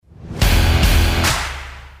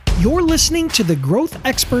You're listening to the Growth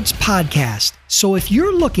Experts Podcast. So if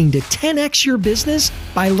you're looking to 10x your business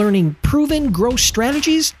by learning proven growth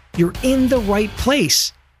strategies, you're in the right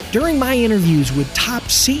place. During my interviews with top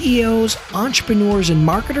CEOs, entrepreneurs, and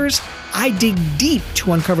marketers, I dig deep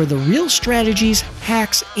to uncover the real strategies,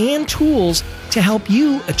 hacks, and tools to help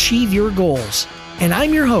you achieve your goals. And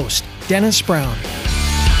I'm your host, Dennis Brown.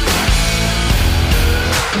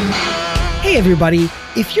 Hey everybody,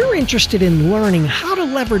 if you're interested in learning how to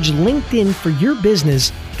leverage LinkedIn for your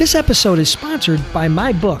business, this episode is sponsored by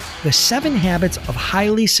my book, The 7 Habits of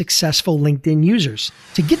Highly Successful LinkedIn Users.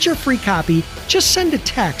 To get your free copy, just send a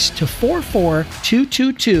text to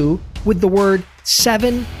 44222 with the word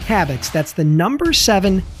 7 habits. That's the number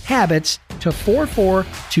 7 habits to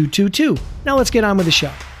 44222. Now let's get on with the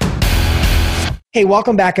show. Hey,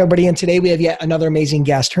 welcome back, everybody. And today we have yet another amazing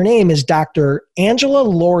guest. Her name is Dr. Angela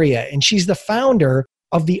Lauria, and she's the founder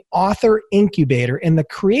of the Author Incubator and the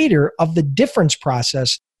creator of the Difference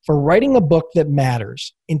Process for writing a book that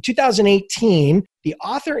matters. In 2018, the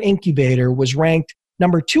Author Incubator was ranked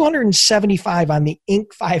number 275 on the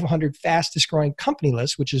Inc. 500 fastest growing company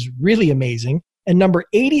list, which is really amazing, and number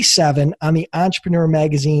 87 on the Entrepreneur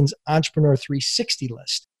Magazine's Entrepreneur 360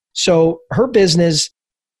 list. So her business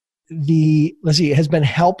has been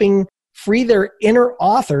helping free their inner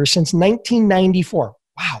author since 1994.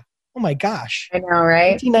 Wow. Oh my gosh. I know,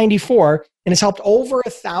 right? 1994. And it's helped over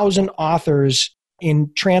 1,000 authors in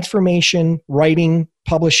transformation, writing,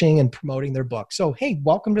 publishing, and promoting their book. So, hey,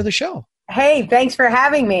 welcome to the show. Hey, thanks for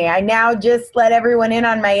having me. I now just let everyone in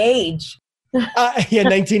on my age.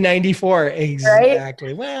 1994. Exactly.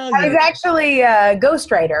 Right? Well, I was actually a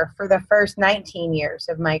ghostwriter for the first 19 years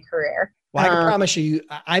of my career. Well, I can promise you,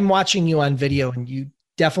 I'm watching you on video, and you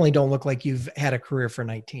definitely don't look like you've had a career for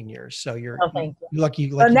 19 years. So you're lucky,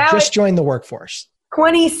 you just joined the workforce.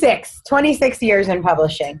 26 years in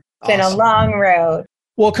publishing. It's been a long road.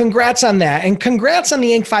 Well, congrats on that. And congrats on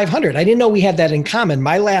the Inc. 500. I didn't know we had that in common.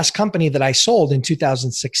 My last company that I sold in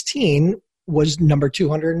 2016 was number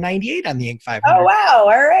 298 on the Inc. 500. Oh, wow.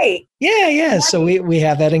 All right. Yeah. So we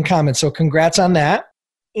have that in common. So congrats on that.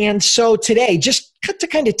 And so today, just to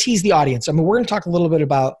kind of tease the audience, I mean, we're going to talk a little bit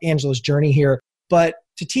about Angela's journey here, but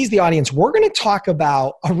to tease the audience, we're going to talk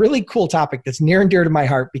about a really cool topic that's near and dear to my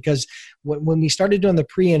heart, because when we started doing the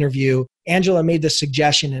pre-interview, Angela made this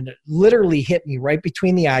suggestion and it literally hit me right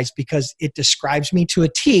between the eyes because it describes me to a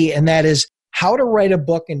T, and that is how to write a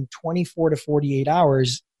book in 24 to 48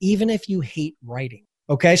 hours, even if you hate writing.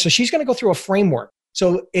 Okay, so she's going to go through a framework.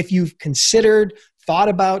 So if you've considered, thought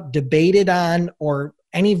about, debated on, or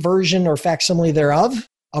any version or facsimile thereof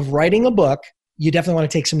of writing a book, you definitely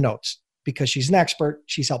want to take some notes because she's an expert.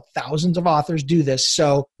 She's helped thousands of authors do this.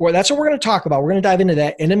 So that's what we're going to talk about. We're going to dive into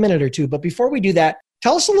that in a minute or two. But before we do that,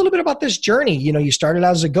 tell us a little bit about this journey. You know, you started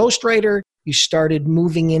out as a ghostwriter. You started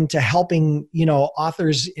moving into helping,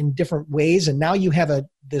 authors in different ways. And now you have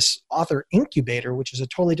this Author Incubator, which is a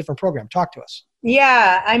totally different program. Talk to us.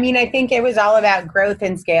 Yeah. I mean, I think it was all about growth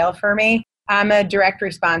and scale for me. I'm a direct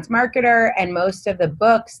response marketer, and most of the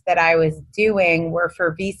books that I was doing were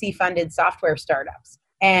for VC-funded software startups.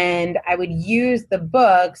 And I would use the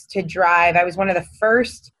books to drive. I was one of the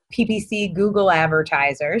first PPC Google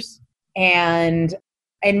advertisers, and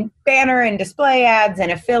banner and display ads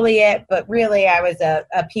and affiliate, but really I was a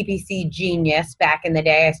PPC genius back in the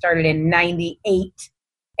day. I started in 98.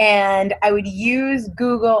 And I would use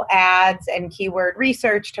Google ads and keyword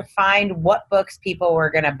research to find what books people were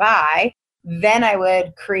going to buy. Then I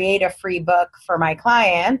would create a free book for my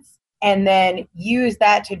clients and then use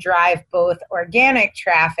that to drive both organic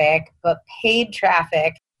traffic, but paid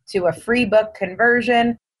traffic to a free book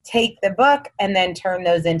conversion, take the book, and then turn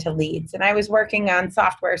those into leads. And I was working on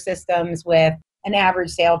software systems with an average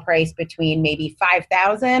sale price between maybe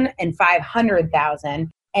 $5,000 and $500,000,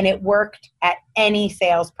 and it worked at any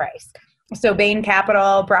sales price. So Bain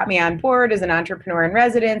Capital brought me on board as an entrepreneur in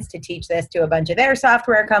residence to teach this to a bunch of their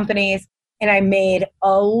software companies. And I made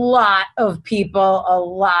a lot of people a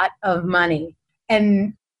lot of money.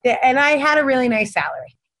 And I had a really nice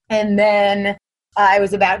salary. And then I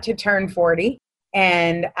was about to turn 40.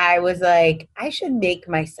 And I was like, I should make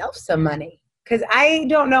myself some money. Because I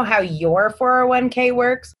don't know how your 401k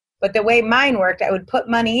works. But the way mine worked, I would put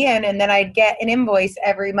money in and then I'd get an invoice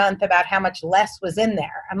every month about how much less was in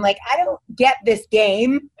there. I'm like, I don't get this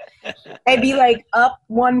game. I'd be like up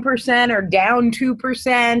 1% or down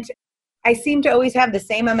 2%. I seem to always have the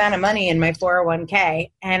same amount of money in my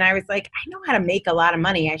 401k. And I was like, I know how to make a lot of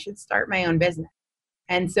money. I should start my own business.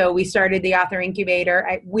 And so we started the Author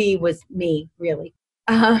Incubator. We was me, really.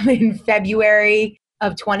 In February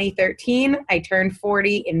of 2013. I turned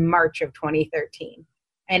 40 in March of 2013.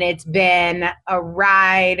 and it's been a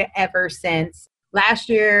ride ever since. Last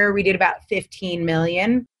year, we did about 15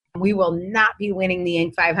 million. We will not be winning the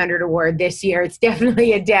Inc. 500 award this year. It's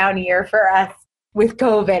definitely a down year for us with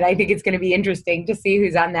COVID. I think it's going to be interesting to see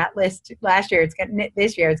who's on that list. This year, it's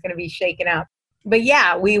going to be shaken up. But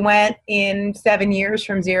yeah, we went in 7 years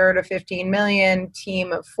from 0 to 15 million,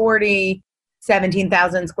 team of 40,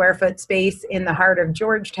 17,000 square foot space in the heart of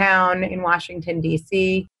Georgetown in Washington,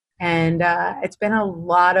 D.C. And it's been a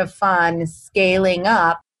lot of fun scaling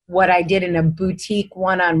up what I did in a boutique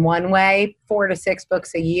one-on-one way, 4 to 6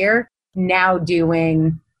 books a year, now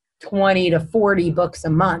doing 20 to 40 books a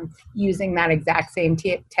month using that exact same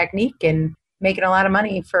technique and making a lot of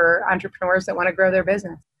money for entrepreneurs that want to grow their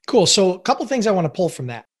business. Cool. So a couple things I want to pull from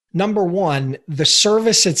that. Number one, the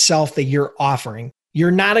service itself that you're offering.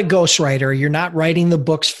 You're not a ghostwriter. You're not writing the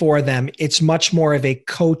books for them. It's much more of a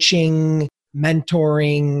coaching,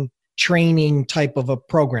 mentoring, training type of a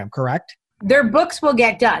program, correct? Their books will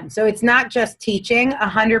get done. So it's not just teaching.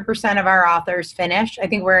 100% of our authors finish. I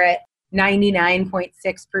think we're at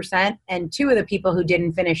 99.6%. And 2 of the people who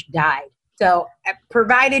didn't finish died. So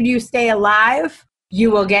provided you stay alive, you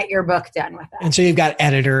will get your book done with it. And so you've got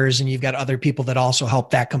editors and you've got other people that also help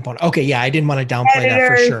that component. Okay, yeah, I didn't want to downplay that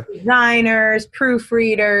for sure. Designers,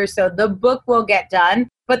 proofreaders. So the book will get done.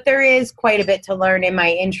 But there is quite a bit to learn. In my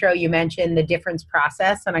intro, you mentioned the difference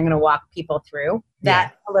process, and I'm going to walk people through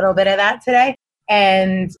that, a little bit of that today.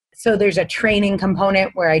 And so there's a training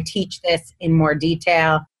component where I teach this in more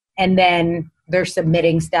detail. And then they're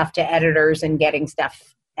submitting stuff to editors and getting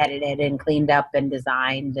stuff edited and cleaned up and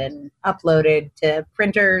designed and uploaded to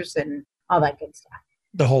printers and all that good stuff.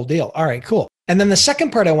 The whole deal. All right, cool. And then the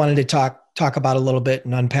second part I wanted to talk about a little bit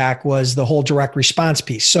and unpack was the whole direct response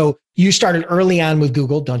piece. So you started early on with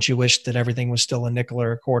Google. Don't you wish that everything was still a nickel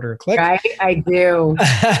or a quarter a click? Right, I do.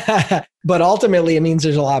 But ultimately, it means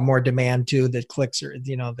there's a lot more demand too. That clicks are,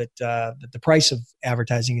 that the price of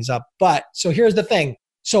advertising is up. But so here's the thing.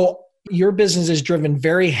 So your business is driven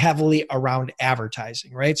very heavily around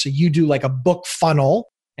advertising, right? So you do like a book funnel,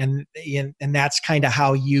 and that's kind of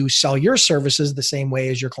how you sell your services the same way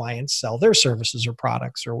as your clients sell their services or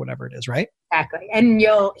products or whatever it is, right? Exactly. And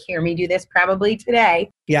you'll hear me do this probably today.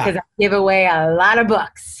 Yeah. Because I give away a lot of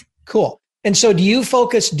books. Cool. And so do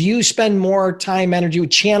you spend more time, energy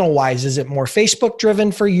channel wise? Is it more Facebook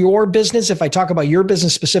driven for your business? If I talk about your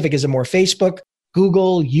business specific, is it more Facebook,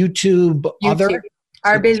 Google, YouTube, other?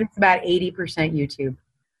 Our business is about 80% YouTube.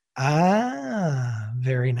 Ah,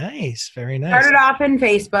 very nice. Very nice. Started off in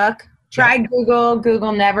Facebook, tried Google.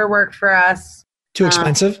 Google never worked for us. Too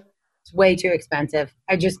expensive? It's way too expensive.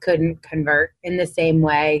 I just couldn't convert in the same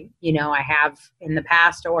way, I have in the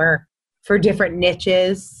past or for different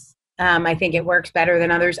niches. I think it works better than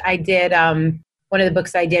others. I did, one of the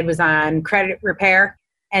books I did was on credit repair,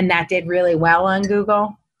 and that did really well on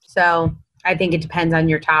Google. So I think it depends on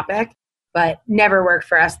your topic. But never worked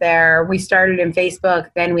for us there. We started in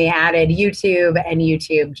Facebook, then we added YouTube, and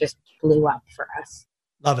YouTube just blew up for us.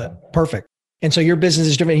 Love it. Perfect. And so your business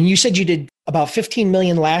is driven. And you said you did about 15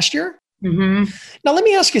 million last year? Mm-hmm. Now, let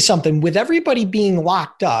me ask you something. With everybody being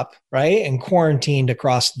locked up, right, and quarantined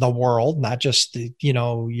across the world, not just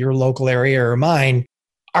your local area or mine,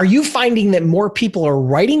 are you finding that more people are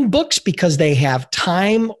writing books because they have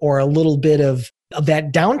time or a little bit of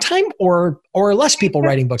that downtime, or less people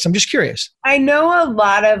writing books? I'm just curious. I know a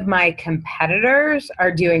lot of my competitors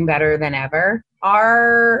are doing better than ever.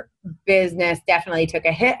 Our business definitely took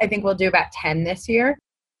a hit. I think we'll do about 10 this year.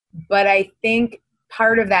 But I think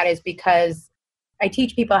part of that is because I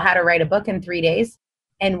teach people how to write a book in 3 days.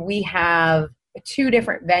 And we have 2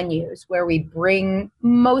 different venues where we bring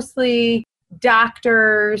mostly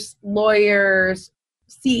doctors, lawyers,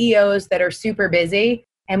 CEOs that are super busy.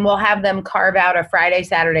 And we'll have them carve out a Friday,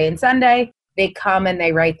 Saturday, and Sunday. They come and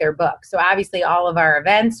they write their book. So obviously all of our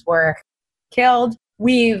events were killed.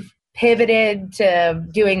 We've pivoted to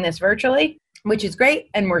doing this virtually, which is great.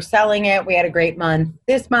 And we're selling it. We had a great month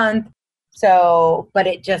this month. But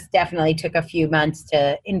it just definitely took a few months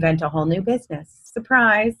to invent a whole new business.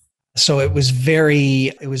 Surprise. So it was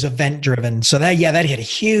event driven. So that hit a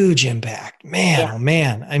huge impact. Man, Oh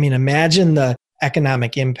man. I mean, imagine the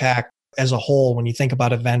economic impact as a whole when you think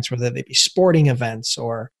about events, whether they be sporting events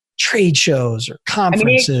or trade shows or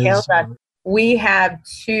conferences. It kills us. We have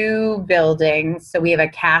 2 buildings. So we have a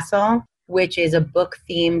castle, which is a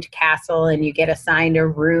book-themed castle, and you get assigned a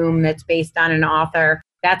room that's based on an author.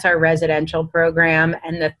 That's our residential program.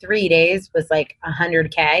 And the 3 days was like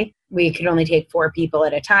 $100K. We could only take 4 people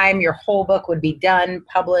at a time. Your whole book would be done,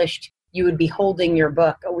 published. You would be holding your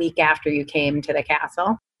book a week after you came to the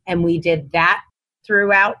castle. And we did that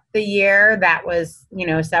throughout the year. That was,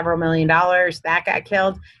 several $1 million that got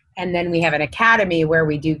killed. And then we have an academy where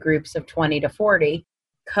we do groups of 20 to 40.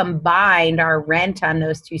 Combined, our rent on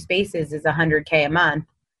those two spaces is $100K a month,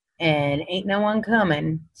 and ain't no one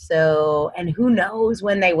coming. So, and who knows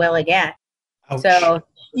when they will again. Ouch. So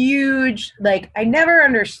huge, I never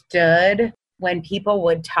understood when people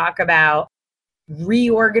would talk about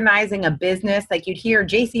reorganizing a business. You'd hear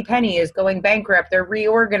JCPenney is going bankrupt. They're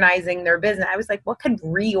reorganizing their business. I was like, what could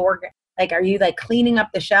reorganize? Are you cleaning up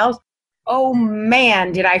the shelves? Oh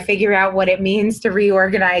man, did I figure out what it means to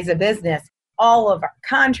reorganize a business. All of our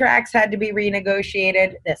contracts had to be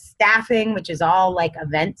renegotiated. The staffing, which is all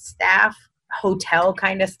event staff, hotel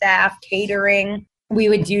kind of staff, catering. We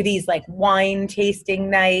would do these wine tasting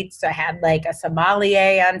nights. So I had a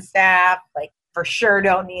sommelier on staff, for sure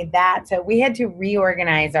don't need that. So we had to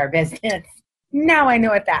reorganize our business. Now I know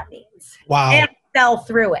what that means. Wow. And sell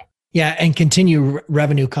through it. Yeah. And continue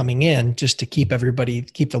revenue coming in just to keep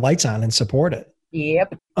the lights on and support it.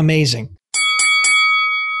 Yep. Amazing.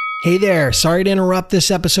 Hey there. Sorry to interrupt this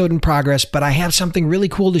episode in progress, but I have something really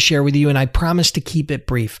cool to share with you, and I promise to keep it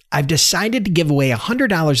brief. I've decided to give away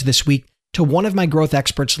 $100 this week to one of my Growth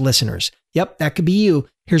Experts listeners. Yep, that could be you.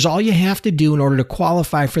 Here's all you have to do in order to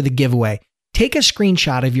qualify for the giveaway. Take a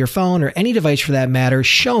screenshot of your phone or any device for that matter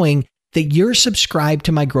showing that you're subscribed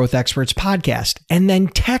to my Growth Experts podcast, and then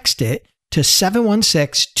text it to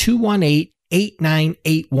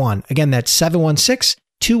 716-218-8981. Again, that's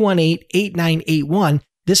 716-218-8981.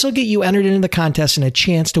 This will get you entered into the contest and a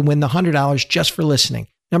chance to win the $100 just for listening.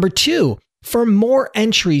 Number 2, for more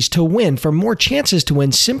entries to win, for more chances to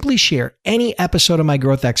win, simply share any episode of my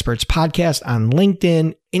Growth Experts podcast on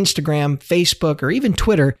LinkedIn, Instagram, Facebook, or even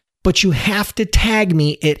Twitter. But you have to tag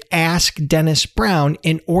me at Ask Dennis Brown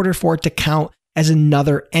in order for it to count as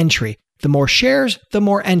another entry. The more shares, the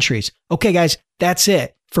more entries. Okay, guys, that's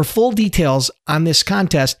it. For full details on this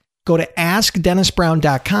contest, go to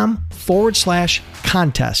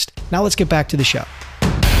askdennisbrown.com/contest. Now let's get back to the show.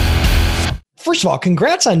 First of all,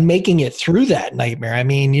 congrats on making it through that nightmare. I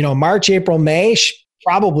mean, March, April, May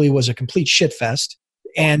probably was a complete shit fest.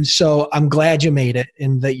 And so I'm glad you made it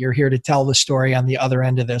and that you're here to tell the story on the other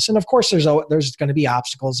end of this. And of course, there's going to be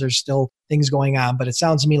obstacles. There's still things going on, but it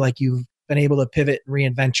sounds to me like you've been able to pivot and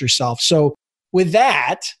reinvent yourself. So with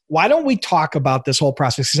that, why don't we talk about this whole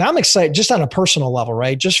process? Because I'm excited just on a personal level,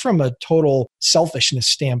 right? Just from a total selfishness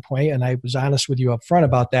standpoint. And I was honest with you up front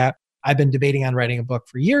about that. I've been debating on writing a book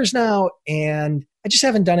for years now, and I just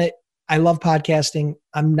haven't done it. I love podcasting.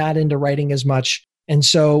 I'm not into writing as much. And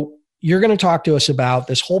so you're going to talk to us about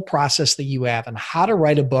this whole process that you have and how to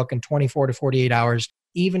write a book in 24 to 48 hours,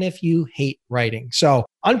 even if you hate writing. So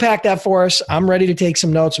unpack that for us. I'm ready to take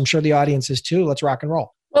some notes. I'm sure the audience is too. Let's rock and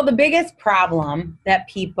roll. Well, the biggest problem that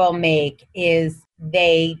people make is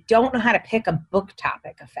they don't know how to pick a book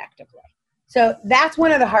topic effectively. So that's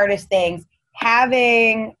one of the hardest things.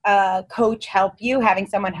 Having a coach help you, having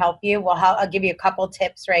someone help you, I'll give you a couple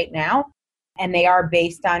tips right now, and they are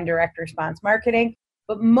based on direct response marketing.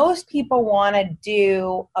 But most people want to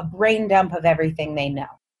do a brain dump of everything they know.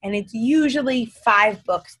 And it's usually 5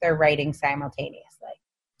 books they're writing simultaneously.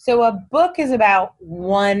 So a book is about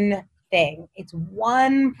one thing. It's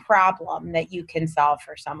one problem that you can solve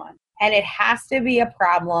for someone. And it has to be a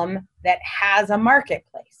problem that has a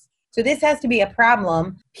marketplace. So this has to be a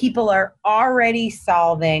problem people are already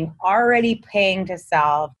solving, already paying to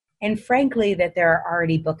solve, and frankly, that there are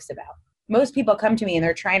already books about. Most people come to me and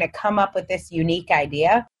they're trying to come up with this unique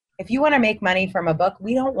idea. If you want to make money from a book,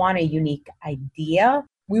 we don't want a unique idea.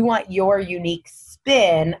 We want your unique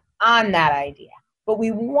spin on that idea. But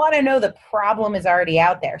we want to know the problem is already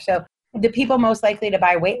out there. So the people most likely to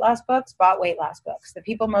buy weight loss books bought weight loss books. The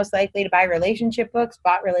people most likely to buy relationship books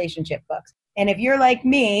bought relationship books. And if you're like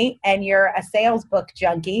me and you're a sales book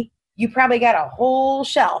junkie, you probably got a whole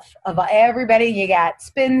shelf of everybody. You got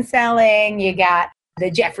Spin Selling, you got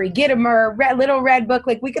the Jeffrey Gitomer Little Red Book.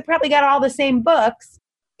 We could probably got all the same books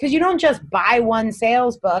because you don't just buy one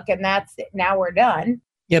sales book and that's it. Now we're done.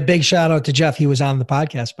 Yeah, big shout out to Jeff. He was on the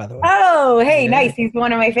podcast, by the way. Oh, hey, nice. He's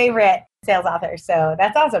one of my favorite sales authors. So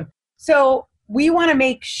that's awesome. So we want to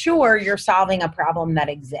make sure you're solving a problem that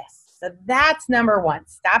exists. So that's number one.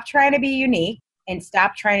 Stop trying to be unique and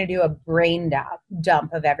stop trying to do a brain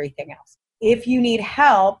dump of everything else. If you need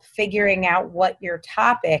help figuring out what your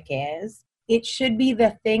topic is, it should be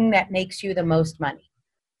the thing that makes you the most money.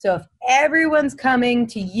 So if everyone's coming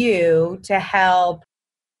to you to help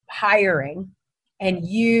hiring and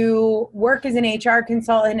you work as an HR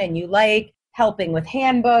consultant and you like helping with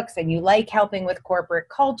handbooks and you like helping with corporate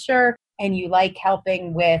culture and you like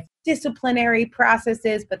helping with disciplinary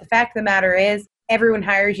processes, but the fact of the matter is everyone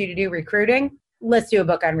hires you to do recruiting. Let's do a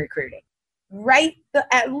book on recruiting. Write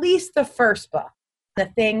at least the first book, the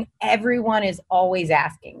thing everyone is always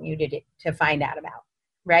asking you to find out about,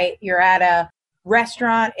 right? You're at a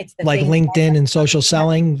restaurant. It's the like thing LinkedIn and social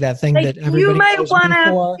selling, that thing like that everybody you might knows want me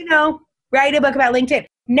for. to, write a book about LinkedIn.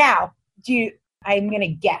 Now, I'm going to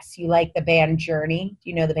guess you like the band Journey. Do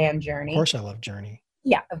you know the band Journey? Of course I love Journey.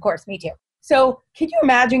 Yeah, of course. Me too. So could you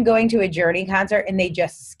imagine going to a Journey concert and they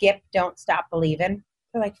just skip Don't Stop Believin'?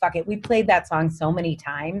 They're like, fuck it. We played that song so many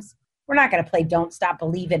times. We're not going to play Don't Stop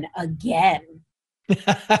Believin' again.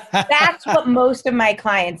 That's what most of my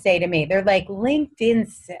clients say to me. They're like,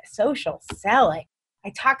 LinkedIn social selling. I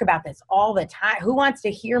talk about this all the time. Who wants to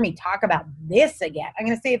hear me talk about this again? I'm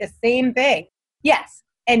going to say the same thing. Yes.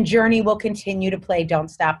 And Journey will continue to play Don't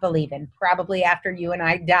Stop Believin'. Probably after you and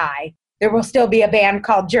I die, there will still be a band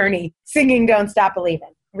called Journey singing Don't Stop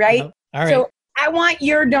Believin', right? All right. So I want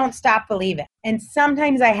your Don't Stop Believin'. And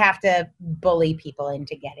sometimes I have to bully people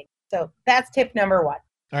into getting it. So that's tip number 1.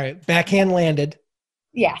 All right. Backhand landed.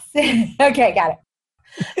 Yes. Okay, got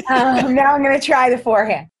it. Now I'm going to try the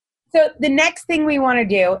forehand. So the next thing we want to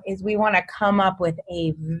do is we want to come up with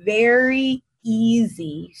a very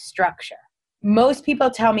easy structure. Most people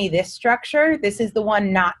tell me this structure, this is the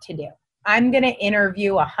one not to do. I'm going to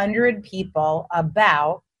interview 100 people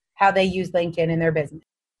about how they use LinkedIn in their business.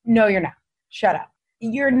 No, you're not. Shut up.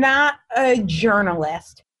 You're not a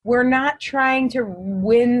journalist. We're not trying to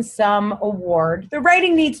win some award. The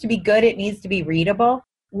writing needs to be good. It needs to be readable.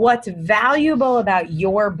 What's valuable about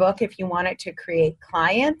your book, if you want it to create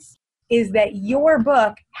clients, is that your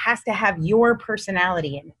book has to have your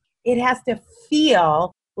personality in it. It has to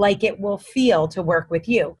feel like it will feel to work with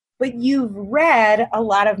you. But you've read a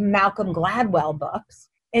lot of Malcolm Gladwell books.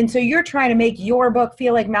 And so you're trying to make your book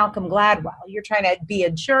feel like Malcolm Gladwell. You're trying to be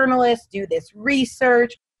a journalist, do this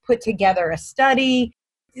research, put together a study.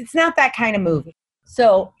 It's not that kind of movie.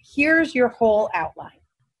 So here's your whole outline.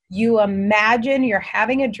 You imagine you're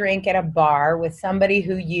having a drink at a bar with somebody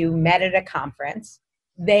who you met at a conference.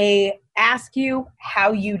 They ask you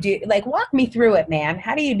how you do, like, walk me through it, man.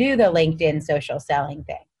 How do you do the LinkedIn social selling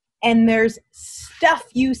thing? And there's stuff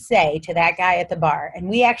you say to that guy at the bar. And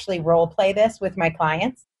we actually role play this with my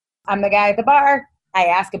clients. I'm the guy at the bar. I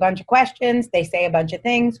ask a bunch of questions. They say a bunch of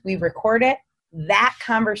things. We record it. That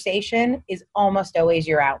conversation is almost always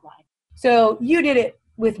your outline. So you did it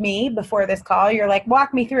with me before this call. You're like,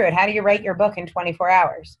 walk me through it. How do you write your book in 24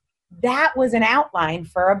 hours? That was an outline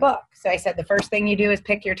for a book. So I said, the first thing you do is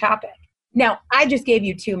pick your topic. Now, I just gave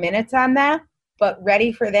you 2 minutes on that, but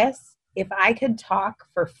ready for this? If I could talk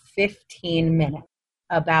for 15 minutes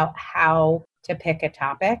about how to pick a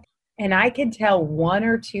topic, and I could tell 1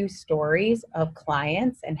 or 2 stories of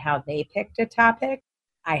clients and how they picked a topic,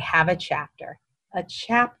 I have a chapter. A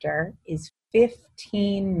chapter is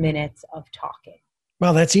 15 minutes of talking.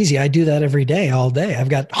 Well, that's easy. I do that every day, all day. I've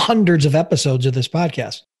got hundreds of episodes of this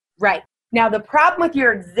podcast. Right. Now, the problem with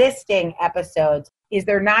your existing episodes is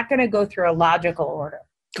they're not going to go through a logical order.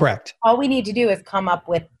 Correct. All we need to do is come up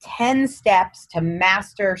with 10 steps to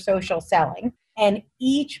master social selling. And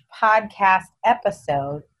each podcast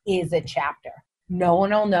episode is a chapter. No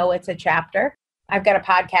one will know it's a chapter. I've got a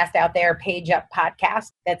podcast out there, Page Up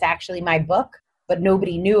Podcast, that's actually my book, but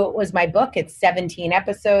nobody knew it was my book. It's 17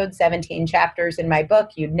 episodes, 17 chapters in my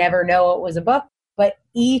book. You'd never know it was a book. But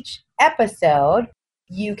each episode,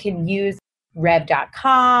 you can use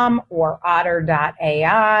Rev.com or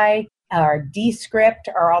Otter.ai or Descript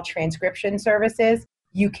are all transcription services.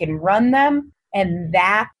 You can run them, and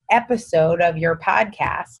that episode of your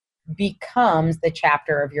podcast becomes the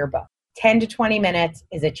chapter of your book. 10 to 20 minutes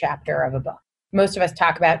is a chapter of a book. Most of us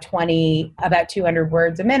talk about 200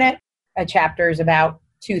 words a minute. A chapter is about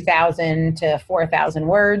 2,000 to 4,000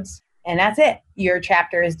 words, and that's it. Your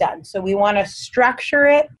chapter is done. So we want to structure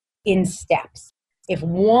it in steps. If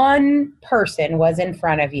one person was in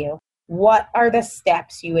front of you, what are the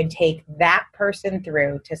steps you would take that person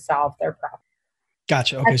through to solve their problem?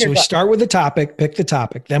 Gotcha. Okay, so we start with the topic, pick the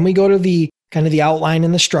topic. Then we go to the kind of the outline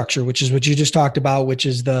and the structure, which is what you just talked about, which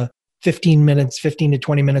is the 15 to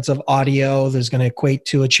 20 minutes of audio that's going to equate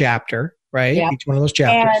to a chapter, right? Yep. Each one of those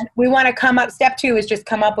chapters. And we want to come up, step 2 is just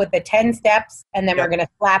come up with the 10 steps, and then we're going to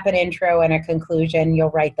slap an intro and a conclusion. You'll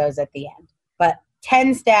write those at the end. But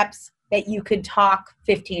 10 steps that you could talk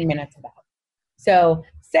 15 minutes about. So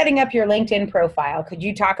setting up your LinkedIn profile, could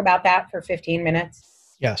you talk about that for 15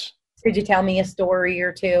 minutes? Yes. Could you tell me a story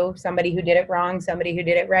or two? Somebody who did it wrong, somebody who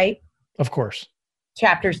did it right? Of course.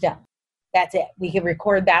 Chapter's done. That's it. We can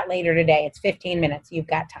record that later today. It's 15 minutes. You've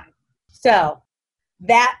got time. So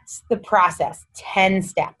that's the process, 10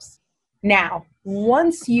 steps. Now,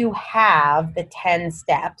 once you have the 10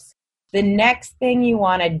 steps, the next thing you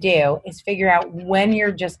want to do is figure out when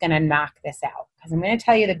you're just going to knock this out. Because I'm going to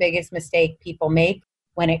tell you the biggest mistake people make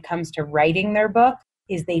when it comes to writing their book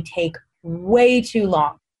is they take way too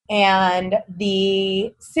long. And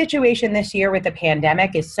the situation this year with the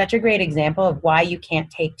pandemic is such a great example of why you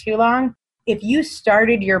can't take too long. If you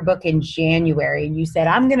started your book in January and you said,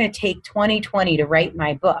 I'm going to take 2020 to write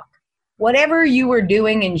my book, whatever you were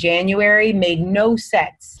doing in January made no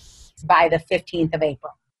sense by the 15th of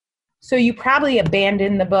April. So you probably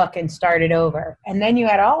abandoned the book and started over. And then you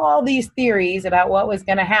had all these theories about what was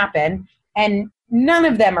going to happen, and none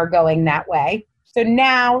of them are going that way. So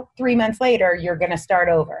now, 3 months later, you're going to start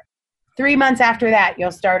over. 3 months after that,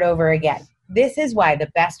 you'll start over again. This is why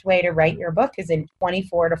the best way to write your book is in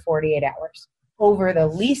 24 to 48 hours, over the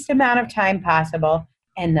least amount of time possible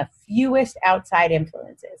and the fewest outside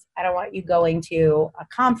influences. I don't want you going to a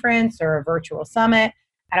conference or a virtual summit.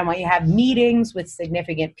 I don't want you to have meetings with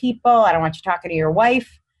significant people. I don't want you talking to your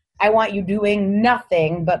wife. I want you doing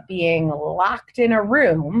nothing but being locked in a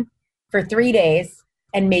room for 3 days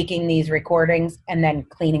and making these recordings and then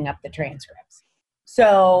cleaning up the transcripts.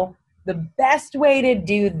 So the best way to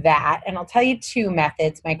do that, and I'll tell you 2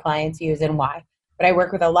 methods my clients use and why, but I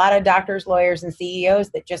work with a lot of doctors, lawyers, and CEOs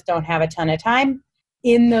that just don't have a ton of time.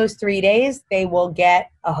 In those 3 days, they will get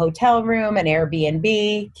a hotel room, an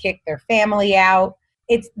Airbnb, kick their family out.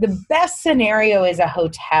 It's the best scenario is a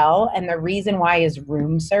hotel, and the reason why is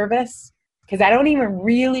room service. Because I don't even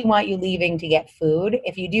really want you leaving to get food.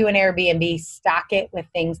 If you do an Airbnb, stock it with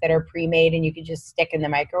things that are pre-made and you can just stick in the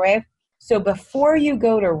microwave. So before you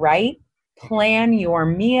go to write, plan your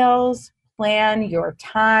meals, plan your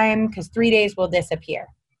time, because 3 days will disappear.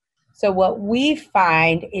 So what we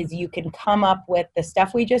find is you can come up with the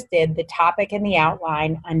stuff we just did, the topic and the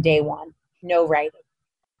outline on day 1, no writing.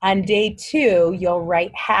 On day 2, you'll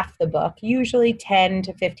write half the book, usually 10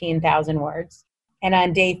 to 15,000 words. And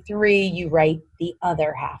on day 3, you write the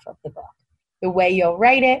other half of the book. The way you'll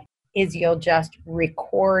write it is you'll just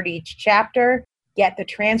record each chapter, get the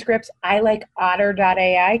transcripts. I like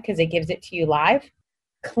otter.ai because it gives it to you live.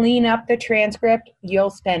 Clean up the transcript.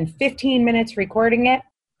 You'll spend 15 minutes recording it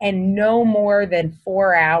and no more than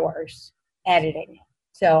 4 hours editing it.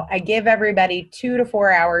 So I give everybody 2 to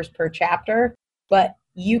 4 hours per chapter, but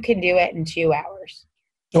you can do it in 2 hours.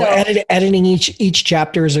 So editing each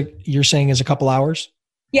chapter you're saying is a couple hours?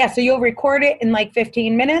 Yeah, so you'll record it in like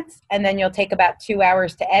 15 minutes and then you'll take about 2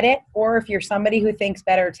 hours to edit. Or if you're somebody who thinks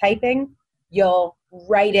better typing, you'll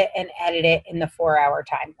write it and edit it in the 4-hour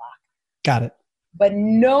time block. Got it. But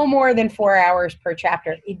no more than 4 hours per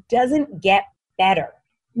chapter. It doesn't get better.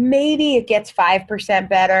 Maybe it gets 5%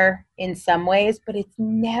 better in some ways, but it's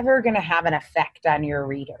never going to have an effect on your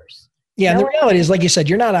readers. Yeah, and the reality is, like you said,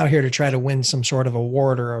 you're not out here to try to win some sort of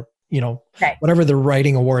award or, right, whatever the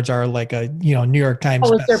writing awards are, like a, New York Times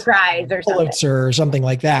Pulitzer Prize or something. Pulitzer or something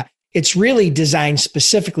like that. It's really designed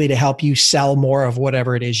specifically to help you sell more of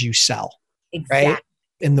whatever it is you sell. Exactly. Right?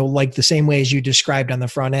 And the same way as you described on the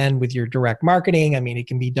front end with your direct marketing, I mean, it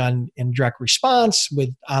can be done in direct response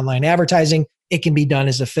with online advertising. It can be done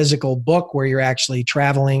as a physical book where you're actually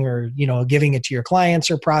traveling or, giving it to your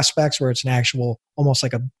clients or prospects where it's an actual, almost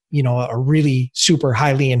like a really super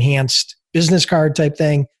highly enhanced business card type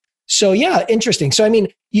thing. So yeah, interesting. So, I mean,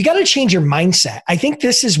 you got to change your mindset. I think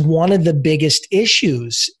this is one of the biggest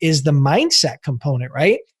issues is the mindset component,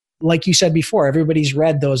 right? Like you said before, everybody's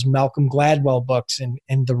read those Malcolm Gladwell books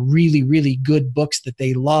and the really, really good books that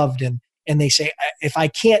they loved. And they say, if I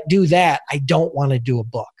can't do that, I don't want to do a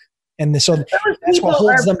book. And so that's what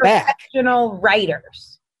holds them back. Professional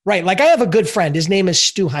writers. Right. Like I have a good friend. His name is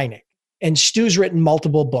Stu Heineck. And Stu's written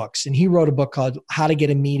multiple books. And he wrote a book called How to Get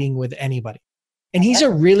a Meeting with Anybody. And he's a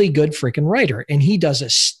really good freaking writer. And he does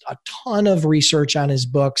a ton of research on his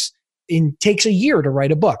books. It takes a year to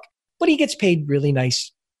write a book. But he gets paid really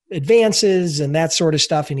nice advances and that sort of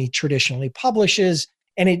stuff. And he traditionally publishes.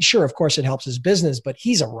 And of course, it helps his business. But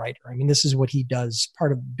he's a writer. I mean, this is what he does,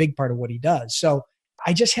 big part of what he does. So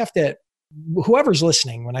I just have to, whoever's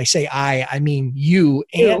listening, when I say I mean you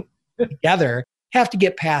and together, have to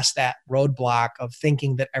get past that roadblock of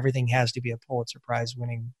thinking that everything has to be a Pulitzer Prize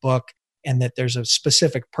winning book and that there's a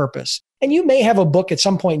specific purpose. And you may have a book at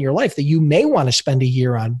some point in your life that you may want to spend a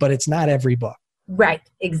year on, but it's not every book. Right,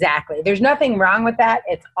 exactly. There's nothing wrong with that.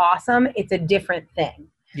 It's awesome. It's a different thing.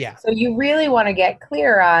 Yeah. So you really want to get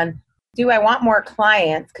clear on, do I want more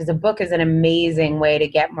clients? Because a book is an amazing way to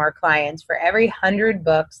get more clients. For every 100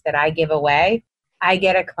 books that I give away, I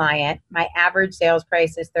get a client. My average sales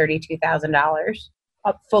price is $32,000,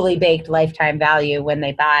 a fully baked lifetime value when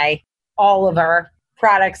they buy all of our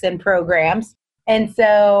products and programs. And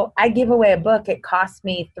so I give away a book. It costs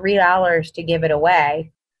me $3 to give it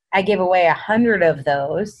away. I give away 100 of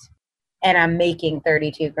those and I'm making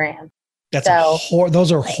 32 grand. That's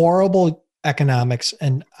those are horrible economics.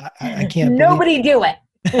 And I can't nobody do it.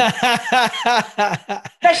 Especially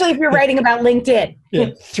if you're writing about LinkedIn. Yeah.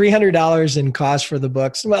 $300 in cost for the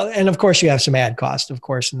books. Well, and of course you have some ad cost, of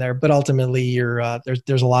course, in there, but ultimately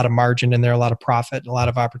there's a lot of margin in there, a lot of profit, and a lot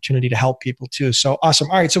of opportunity to help people too. So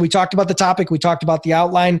awesome. All right. So we talked about the topic. We talked about the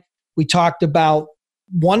outline. We talked about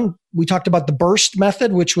the burst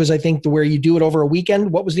method, which was, I think, where you do it over a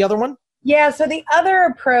weekend. What was the other one? Yeah. So the other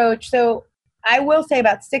approach, so I will say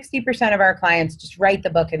about 60% of our clients just write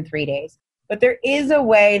the book in 3 days. But there is a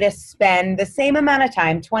way to spend the same amount of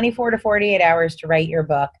time, 24 to 48 hours to write your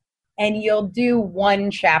book, and you'll do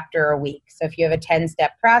one chapter a week. So if you have a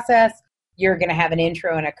 10-step process, you're going to have an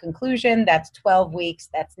intro and a conclusion. That's 12 weeks.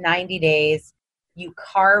 That's 90 days. You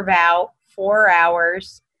carve out 4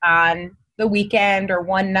 hours on the weekend or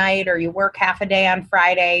one night, or you work half a day on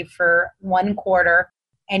Friday for 1 quarter,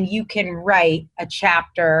 and you can write a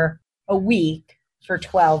chapter a week for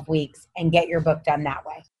 12 weeks and get your book done that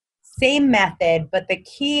way. Same method, but the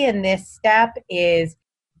key in this step is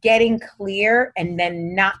getting clear and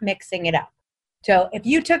then not mixing it up. So if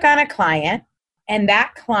you took on a client and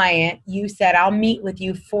that client, you said, I'll meet with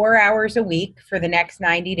you 4 hours a week for the next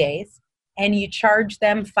 90 days, and you charge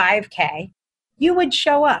them $5,000, you would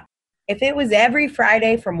show up. If it was every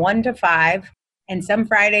Friday from 1 to 5, and some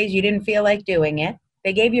Fridays you didn't feel like doing it,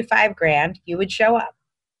 they gave you $5,000, you would show up.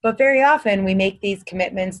 But very often we make these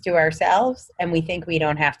commitments to ourselves and we think we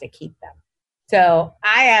don't have to keep them. So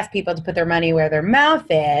I ask people to put their money where their mouth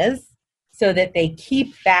is so that they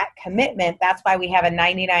keep that commitment. That's why we have a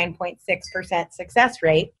 99.6% success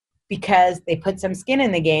rate, because they put some skin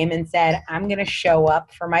in the game and said, I'm going to show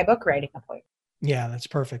up for my book writing appointment. Yeah, that's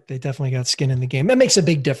perfect. They definitely got skin in the game. That makes a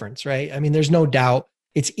big difference, right? I mean, there's no doubt.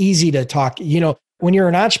 It's easy to talk. When you're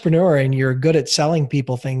an entrepreneur and you're good at selling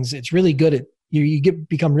people things, it's really good at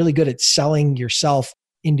become really good at selling yourself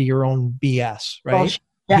into your own BS, right?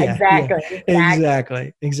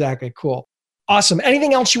 Exactly. Cool. Awesome.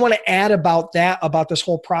 Anything else you want to add about this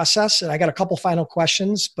whole process? And I got a couple final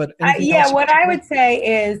questions, but what I would say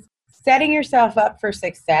is setting yourself up for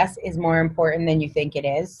success is more important than you think it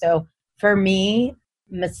is. So for me,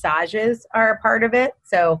 massages are a part of it.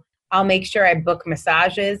 So I'll make sure I book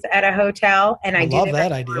massages at a hotel, and I do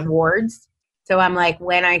that idea. Rewards. So I'm like,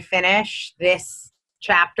 when I finish this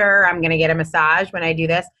chapter, I'm going to get a massage. When I do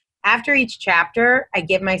this, after each chapter, I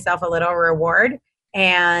give myself a little reward.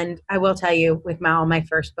 And I will tell you, with all my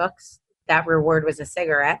first books, that reward was a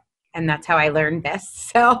cigarette. And that's how I learned this.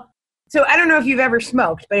 So I don't know if you've ever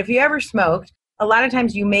smoked, but if you ever smoked, a lot of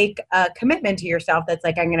times you make a commitment to yourself that's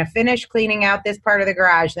like, I'm going to finish cleaning out this part of the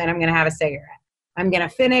garage, then I'm going to have a cigarette. I'm going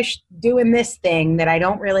to finish doing this thing that I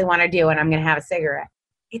don't really want to do, and I'm going to have a cigarette.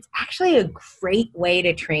 It's actually a great way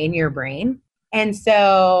to train your brain. And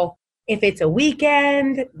so if it's a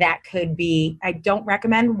weekend, that could be, I don't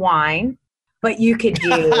recommend wine, but you could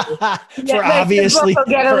do for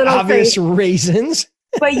obvious reasons.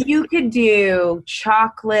 But you could do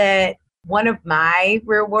chocolate. One of my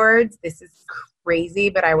rewards, this is crazy,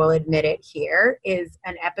 but I will admit it here, is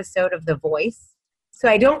an episode of The Voice. So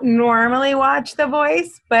I don't normally watch The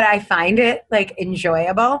Voice, but I find it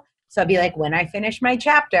enjoyable. So I'll be like, when I finish my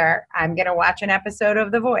chapter, I'm going to watch an episode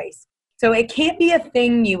of The Voice. So it can't be a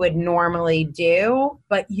thing you would normally do,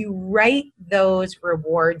 but you write those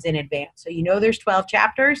rewards in advance. So there's 12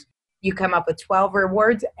 chapters, you come up with 12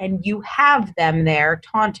 rewards, and you have them there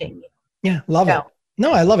taunting you. Yeah, love it.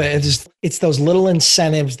 No, I love it. It's those little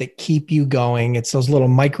incentives that keep you going. It's those little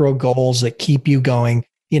micro goals that keep you going.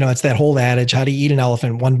 It's that whole adage, how to eat an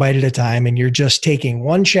elephant one bite at a time. And you're just taking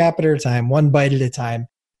one chapter at a time, one bite at a time.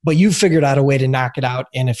 But you've figured out a way to knock it out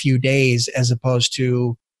in a few days, as opposed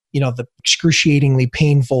to, the excruciatingly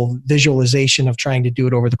painful visualization of trying to do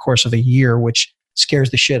it over the course of a year, which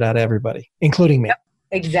scares the shit out of everybody, including me. Yep,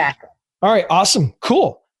 exactly. All right. Awesome.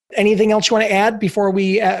 Cool. Anything else you want to add before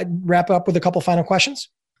we wrap up with a couple final questions?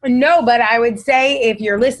 No, but I would say if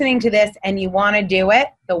you're listening to this and you want to do it,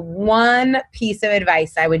 the one piece of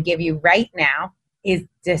advice I would give you right now is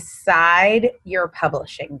decide your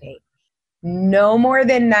publishing date. No more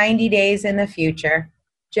than 90 days in the future.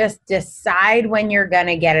 Just decide when you're going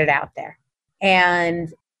to get it out there.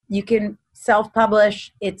 And you can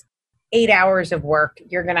self-publish. It's 8 hours of work.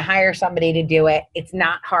 You're going to hire somebody to do it. It's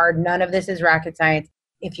not hard. None of this is rocket science.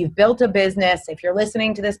 If you've built a business, if you're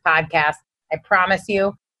listening to this podcast, I promise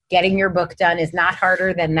you, getting your book done is not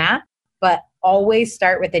harder than that. But always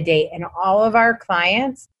start with a date. And all of our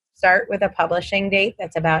clients start with a publishing date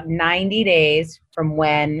that's about 90 days from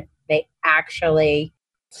when they actually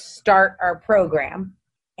start our program.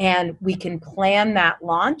 And we can plan that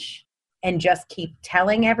launch and just keep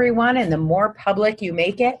telling everyone. And the more public you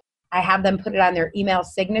make it, I have them put it on their email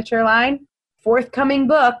signature line. Forthcoming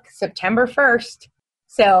book, September 1st.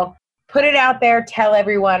 So put it out there, tell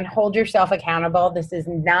everyone, hold yourself accountable. This is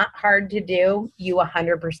not hard to do. You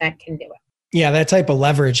 100% can do it. Yeah, that type of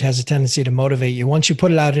leverage has a tendency to motivate you. Once you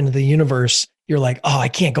put it out into the universe, you're like, oh, I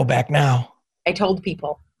can't go back now. I told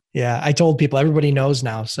people. Yeah, I told people. Everybody knows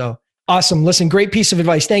now. So awesome. Listen, great piece of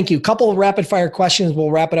advice. Thank you. Couple of rapid fire questions.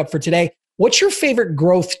 We'll wrap it up for today. What's your favorite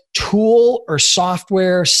growth tool or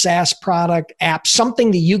software, SaaS product, app,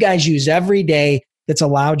 something that you guys use every day that's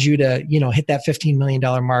allowed you to, hit that $15 million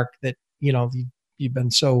mark that, you've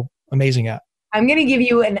been so amazing at? I'm going to give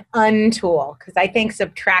you an untool because I think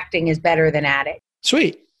subtracting is better than adding.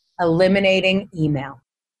 Sweet. Eliminating email.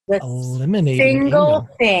 The single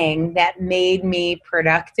thing that made me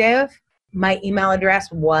productive, my email address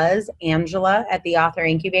was Angela at the Author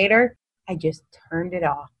Incubator. I just turned it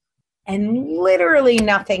off and literally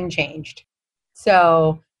nothing changed.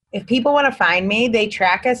 So if people want to find me, they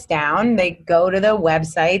track us down, they go to the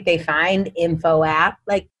website, they find info app.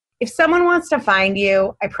 Like if someone wants to find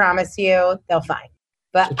you, I promise you they'll find you.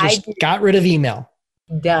 But so just got rid of email.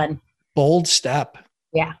 Done. Bold step.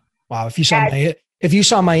 Yeah. Wow. If you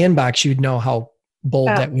saw my inbox, you'd know how bold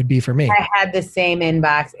that would be for me. I had the same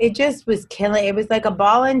inbox. It just was killing. It was like a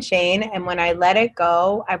ball and chain. And when I let it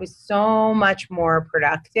go, I was so much more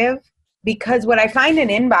productive because what I find in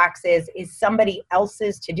inbox is somebody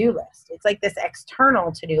else's to-do list. It's like this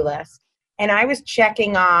external to-do list. And I was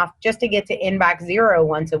checking off just to get to inbox 0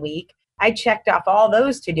 once a week. I checked off all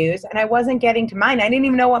those to-dos and I wasn't getting to mine. I didn't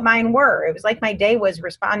even know what mine were. It was like my day was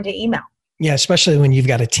respond to email. Yeah, especially when you've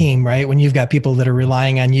got a team, right? When you've got people that are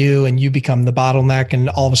relying on you and you become the bottleneck and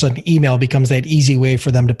all of a sudden email becomes that easy way for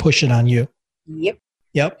them to push it on you. Yep.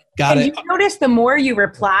 Got it. You notice the more you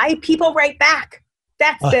reply, people write back.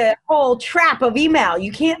 That's the whole trap of email.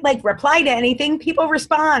 You can't reply to anything. People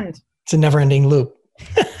respond. It's a never ending loop.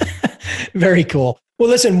 Very cool. Well,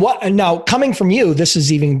 listen, now coming from you, this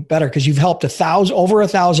is even better because you've helped over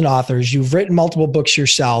 1,000 authors. You've written multiple books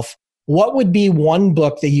yourself. What would be one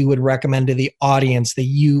book that you would recommend to the audience that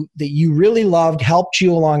you really loved, helped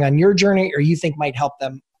you along on your journey, or you think might help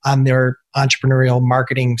them on their entrepreneurial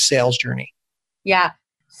marketing sales journey? Yeah,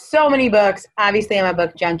 so many books. Obviously, I'm a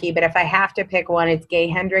book junkie, but if I have to pick one, it's Gay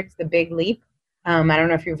Hendricks, The Big Leap. I don't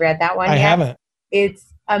know if you've read that one yet. I haven't.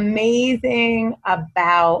 It's amazing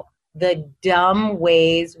about the dumb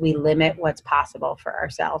ways we limit what's possible for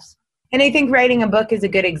ourselves. And I think writing a book is a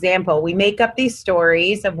good example. We make up these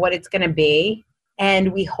stories of what it's going to be,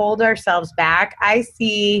 and we hold ourselves back. I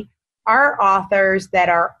see our authors that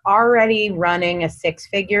are already running a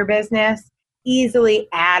 6-figure business easily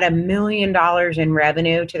add $1 million in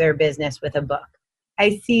revenue to their business with a book.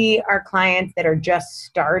 I see our clients that are just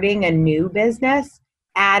starting a new business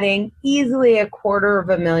adding easily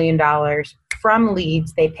 $250,000 from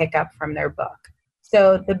leads they pick up from their book.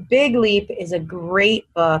 So The Big Leap is a great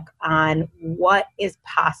book on what is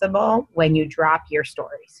possible when you drop your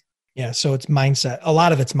stories. Yeah. So it's mindset. A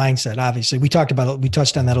lot of it's mindset, obviously. We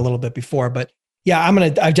touched on that a little bit before, but yeah,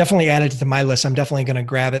 I've definitely added it to my list. I'm definitely going to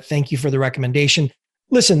grab it. Thank you for the recommendation.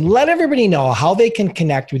 Listen, let everybody know how they can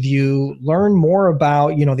connect with you, learn more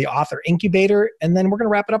about, the Author Incubator, and then we're going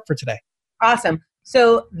to wrap it up for today. Awesome.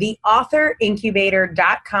 So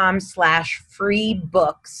theauthorincubator.com/free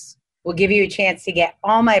books will give you a chance to get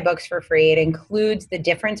all my books for free. It includes the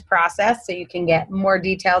difference process, so you can get more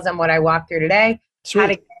details on what I walked through today. Sweet. How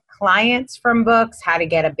to get clients from books, how to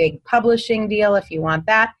get a big publishing deal if you want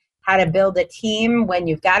that, how to build a team when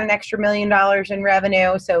you've got an extra $1 million in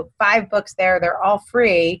revenue. So 5 books there, they're all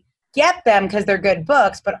free. Get them because they're good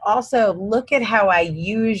books, but also look at how I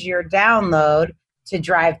use your download to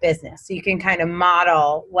drive business. So you can kind of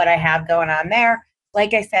model what I have going on there.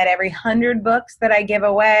 Like I said, every 100 books that I give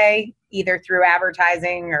away, either through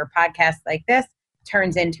advertising or podcasts like this,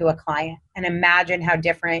 turns into a client. And imagine how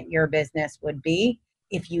different your business would be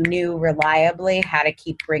if you knew reliably how to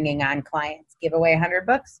keep bringing on clients. Give away 100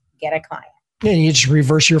 books, get a client. Yeah, and you just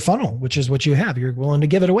reverse your funnel, which is what you have. You're willing to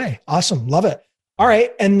give it away. Awesome. Love it. All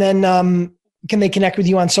right. And then can they connect with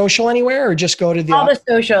you on social anywhere or just go to all the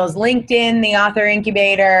socials? LinkedIn, The Author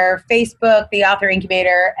Incubator, Facebook, The Author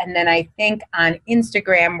Incubator. And then I think on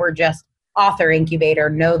Instagram, we're just Author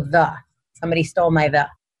Incubator, no the. Somebody stole my the.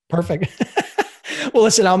 Perfect. Well,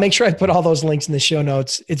 listen, I'll make sure I put all those links in the show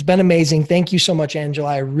notes. It's been amazing. Thank you so much, Angela.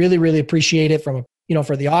 I really, really appreciate it for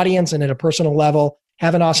the audience and at a personal level.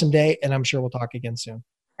 Have an awesome day, and I'm sure we'll talk again soon.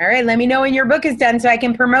 All right, let me know when your book is done so I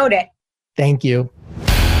can promote it. Thank you.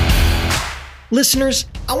 Listeners,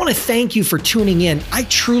 I want to thank you for tuning in. I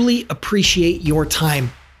truly appreciate your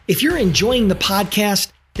time. If you're enjoying the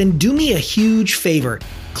podcast, then do me a huge favor.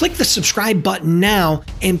 Click the subscribe button now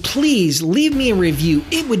and please leave me a review.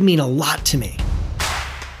 It would mean a lot to me.